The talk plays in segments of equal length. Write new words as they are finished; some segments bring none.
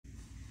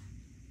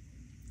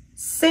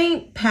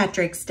St.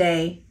 Patrick's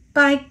Day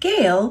by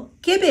Gail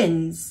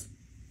Gibbons.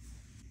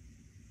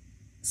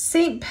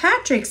 St.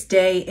 Patrick's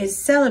Day is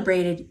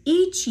celebrated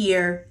each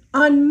year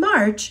on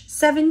March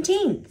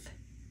 17th.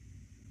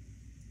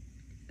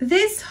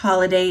 This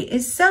holiday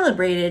is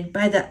celebrated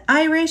by the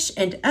Irish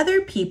and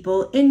other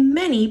people in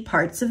many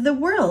parts of the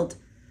world.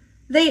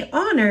 They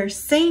honor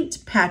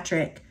St.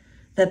 Patrick,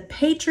 the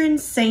patron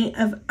saint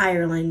of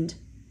Ireland.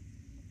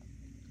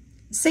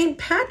 St.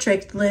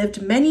 Patrick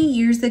lived many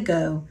years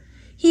ago.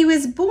 He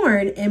was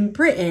born in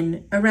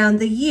Britain around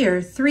the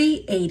year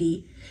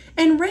 380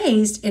 and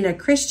raised in a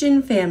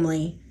Christian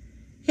family.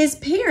 His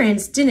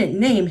parents didn't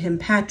name him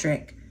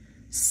Patrick.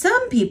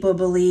 Some people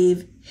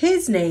believe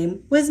his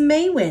name was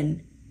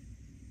Maewyn.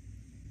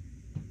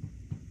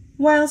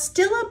 While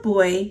still a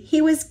boy,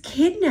 he was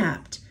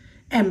kidnapped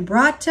and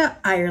brought to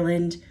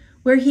Ireland,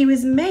 where he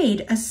was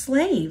made a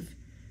slave.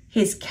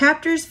 His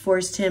captors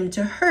forced him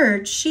to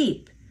herd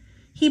sheep.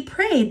 He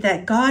prayed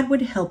that God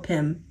would help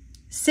him.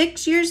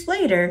 6 years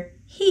later,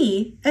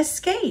 he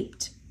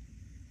escaped.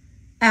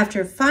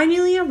 After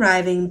finally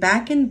arriving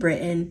back in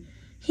Britain,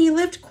 he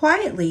lived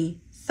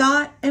quietly,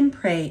 thought, and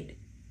prayed.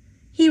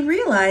 He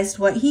realized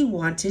what he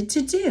wanted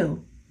to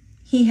do.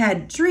 He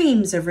had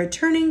dreams of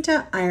returning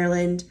to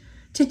Ireland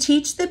to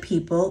teach the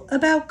people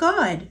about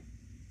God.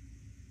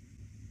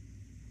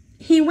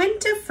 He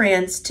went to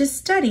France to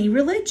study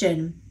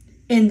religion.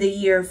 In the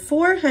year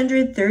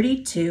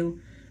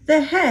 432, the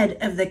head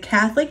of the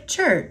Catholic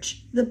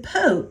Church, the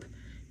Pope,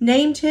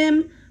 named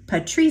him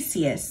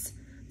Patricius,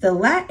 the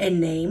Latin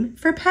name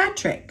for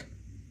Patrick.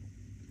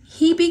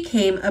 He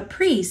became a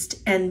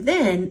priest and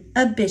then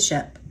a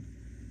bishop.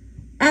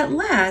 At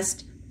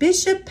last,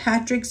 Bishop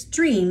Patrick's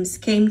dreams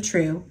came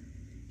true.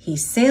 He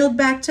sailed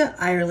back to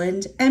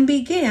Ireland and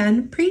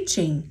began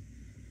preaching.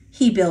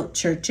 He built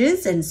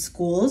churches and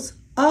schools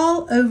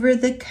all over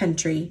the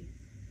country.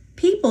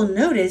 People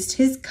noticed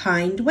his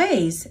kind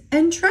ways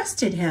and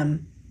trusted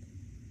him.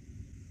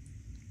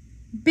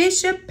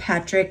 Bishop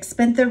Patrick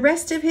spent the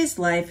rest of his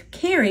life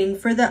caring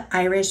for the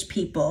Irish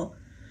people.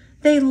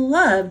 They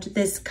loved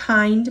this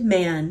kind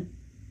man.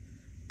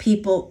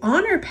 People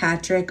honor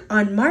Patrick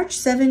on March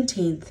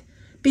 17th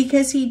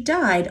because he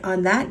died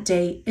on that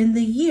date in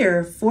the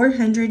year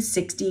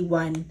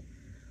 461.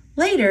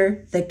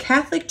 Later, the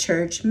Catholic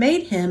Church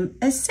made him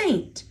a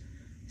saint,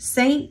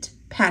 Saint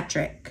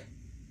Patrick.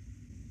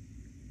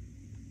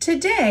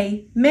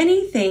 Today,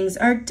 many things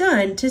are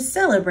done to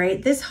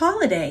celebrate this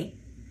holiday.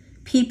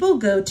 People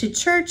go to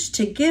church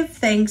to give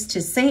thanks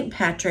to St.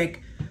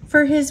 Patrick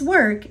for his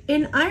work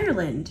in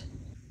Ireland.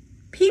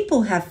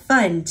 People have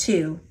fun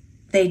too.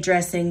 They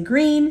dress in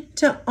green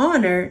to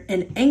honor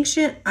an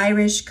ancient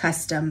Irish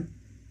custom.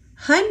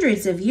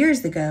 Hundreds of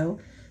years ago,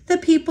 the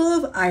people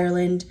of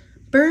Ireland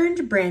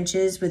burned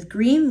branches with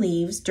green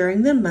leaves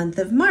during the month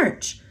of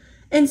March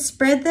and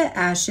spread the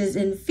ashes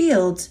in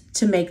fields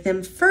to make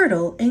them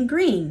fertile and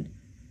green.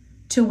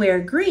 To wear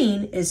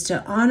green is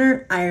to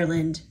honor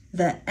Ireland,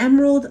 the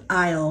Emerald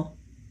Isle.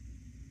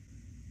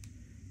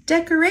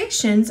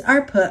 Decorations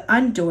are put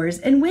on doors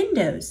and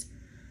windows.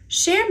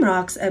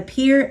 Shamrocks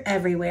appear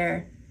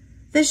everywhere.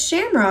 The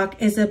shamrock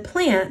is a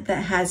plant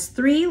that has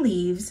 3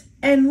 leaves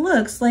and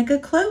looks like a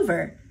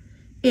clover.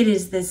 It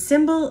is the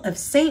symbol of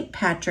St.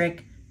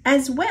 Patrick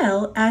as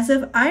well as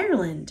of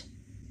Ireland.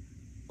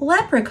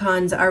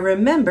 Leprechauns are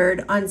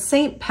remembered on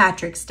St.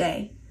 Patrick's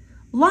Day.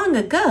 Long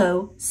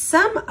ago,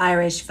 some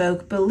Irish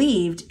folk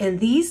believed in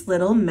these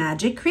little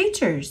magic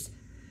creatures.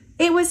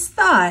 It was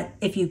thought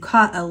if you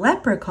caught a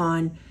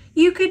leprechaun,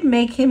 you could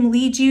make him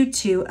lead you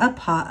to a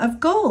pot of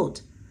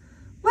gold.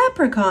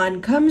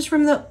 Leprechaun comes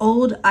from the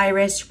Old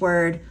Irish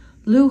word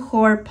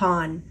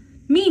luchorpan,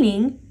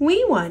 meaning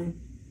wee one.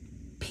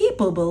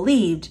 People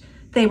believed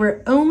they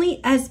were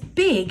only as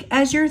big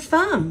as your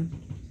thumb.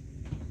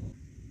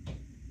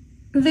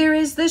 There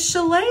is the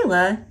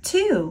shillelagh,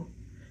 too.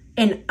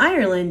 In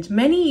Ireland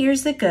many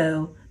years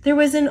ago, there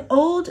was an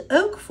old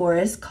oak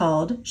forest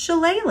called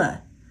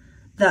shillelagh.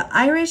 The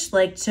Irish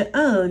liked to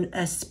own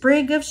a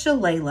sprig of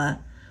shillelagh,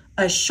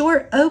 a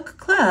short oak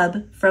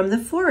club from the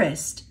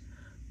forest.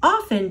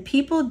 Often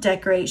people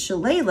decorate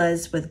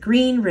shillelaghs with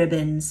green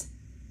ribbons.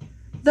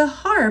 The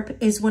harp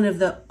is one of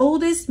the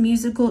oldest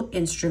musical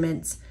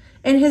instruments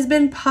and has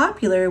been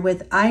popular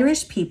with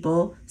Irish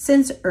people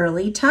since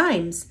early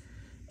times.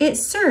 It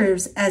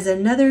serves as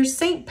another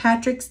St.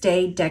 Patrick's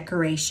Day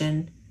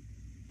decoration.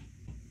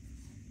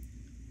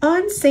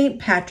 On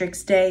St.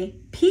 Patrick's Day,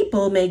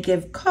 people may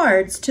give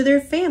cards to their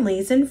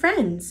families and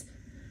friends.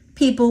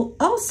 People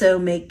also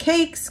make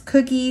cakes,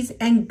 cookies,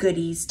 and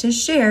goodies to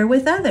share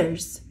with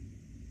others.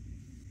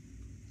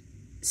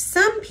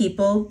 Some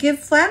people give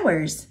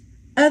flowers.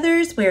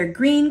 Others wear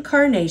green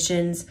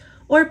carnations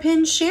or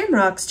pin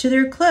shamrocks to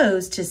their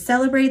clothes to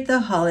celebrate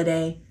the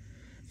holiday.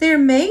 There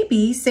may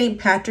be St.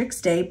 Patrick's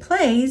Day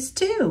plays,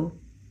 too.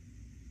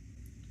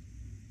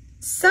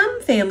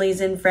 Some families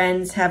and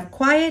friends have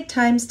quiet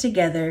times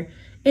together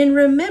in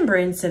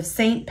remembrance of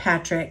St.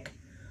 Patrick.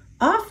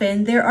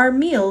 Often there are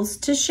meals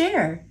to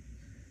share.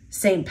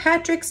 St.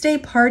 Patrick's Day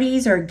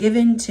parties are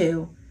given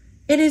too.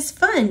 It is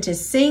fun to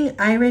sing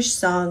Irish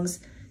songs,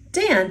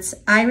 dance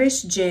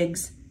Irish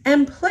jigs,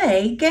 and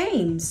play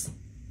games.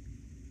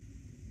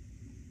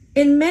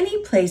 In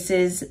many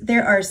places,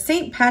 there are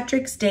St.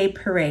 Patrick's Day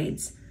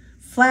parades.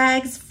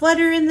 Flags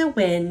flutter in the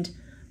wind.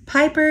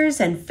 Pipers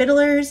and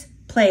fiddlers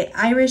play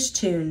Irish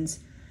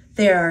tunes.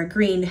 There are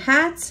green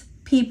hats,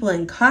 people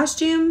in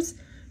costumes,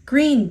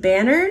 green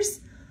banners,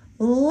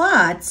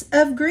 lots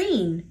of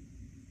green.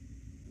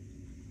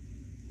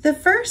 The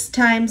first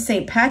time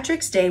St.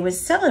 Patrick's Day was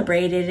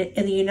celebrated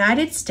in the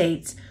United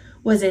States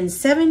was in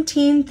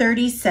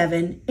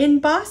 1737 in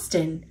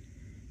Boston.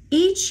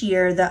 Each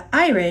year, the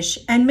Irish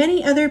and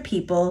many other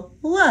people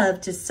love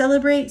to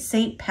celebrate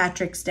St.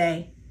 Patrick's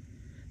Day.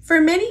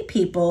 For many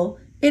people,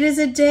 it is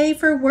a day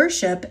for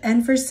worship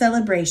and for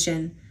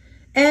celebration,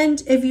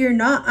 and if you're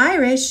not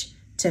Irish,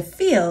 to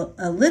feel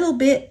a little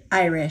bit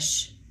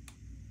Irish.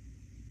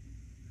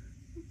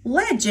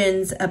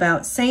 Legends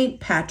about St.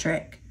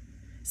 Patrick.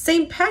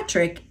 St.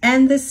 Patrick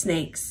and the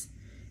snakes.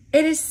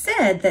 It is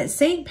said that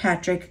St.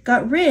 Patrick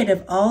got rid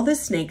of all the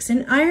snakes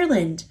in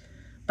Ireland.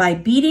 By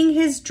beating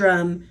his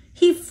drum,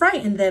 he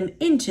frightened them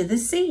into the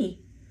sea.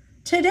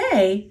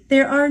 Today,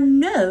 there are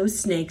no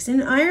snakes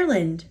in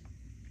Ireland.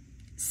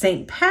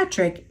 St.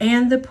 Patrick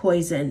and the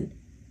poison.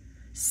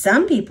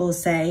 Some people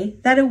say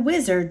that a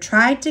wizard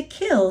tried to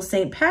kill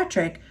St.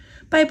 Patrick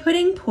by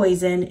putting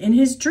poison in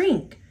his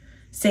drink.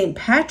 St.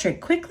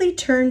 Patrick quickly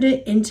turned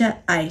it into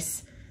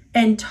ice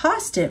and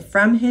tossed it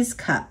from his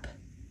cup.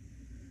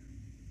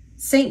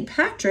 St.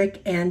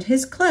 Patrick and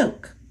his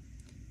cloak.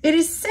 It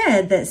is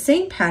said that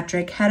St.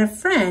 Patrick had a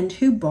friend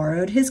who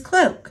borrowed his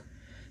cloak.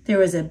 There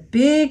was a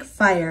big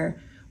fire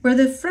where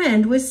the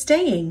friend was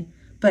staying,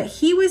 but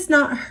he was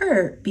not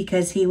hurt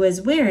because he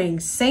was wearing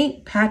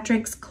St.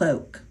 Patrick's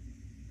cloak.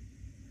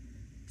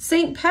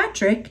 St.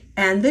 Patrick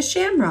and the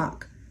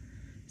shamrock.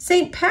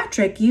 St.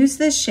 Patrick used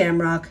the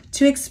shamrock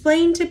to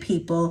explain to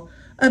people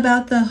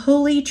about the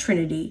Holy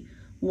Trinity,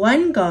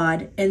 one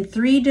God and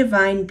three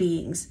divine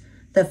beings,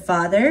 the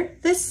Father,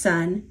 the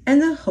Son,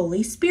 and the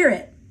Holy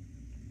Spirit.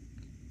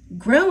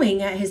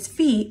 Growing at his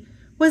feet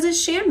was a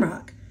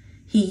shamrock.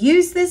 He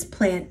used this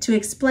plant to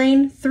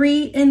explain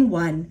 3 in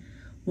 1,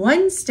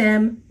 one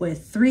stem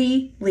with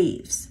 3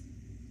 leaves.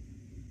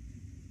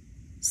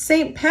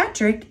 St.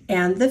 Patrick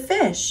and the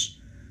fish.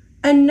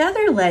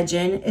 Another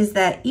legend is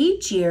that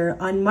each year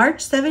on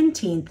March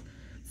 17th,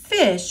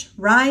 fish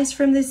rise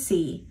from the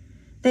sea.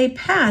 They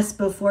pass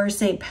before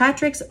St.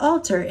 Patrick's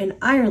altar in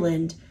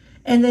Ireland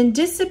and then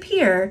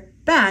disappear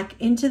back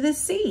into the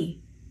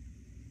sea.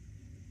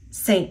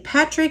 St.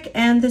 Patrick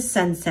and the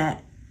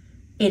sunset.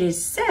 It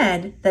is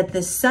said that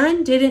the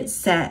sun didn't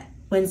set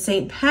when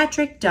St.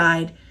 Patrick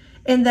died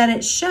and that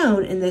it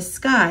shone in the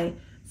sky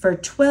for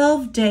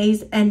 12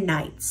 days and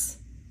nights.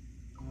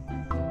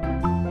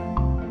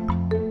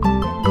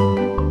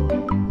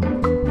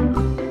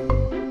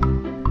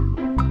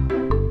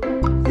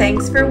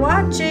 Thanks for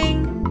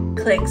watching.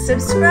 Click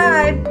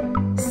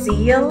subscribe.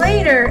 See you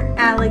later,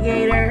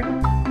 alligator.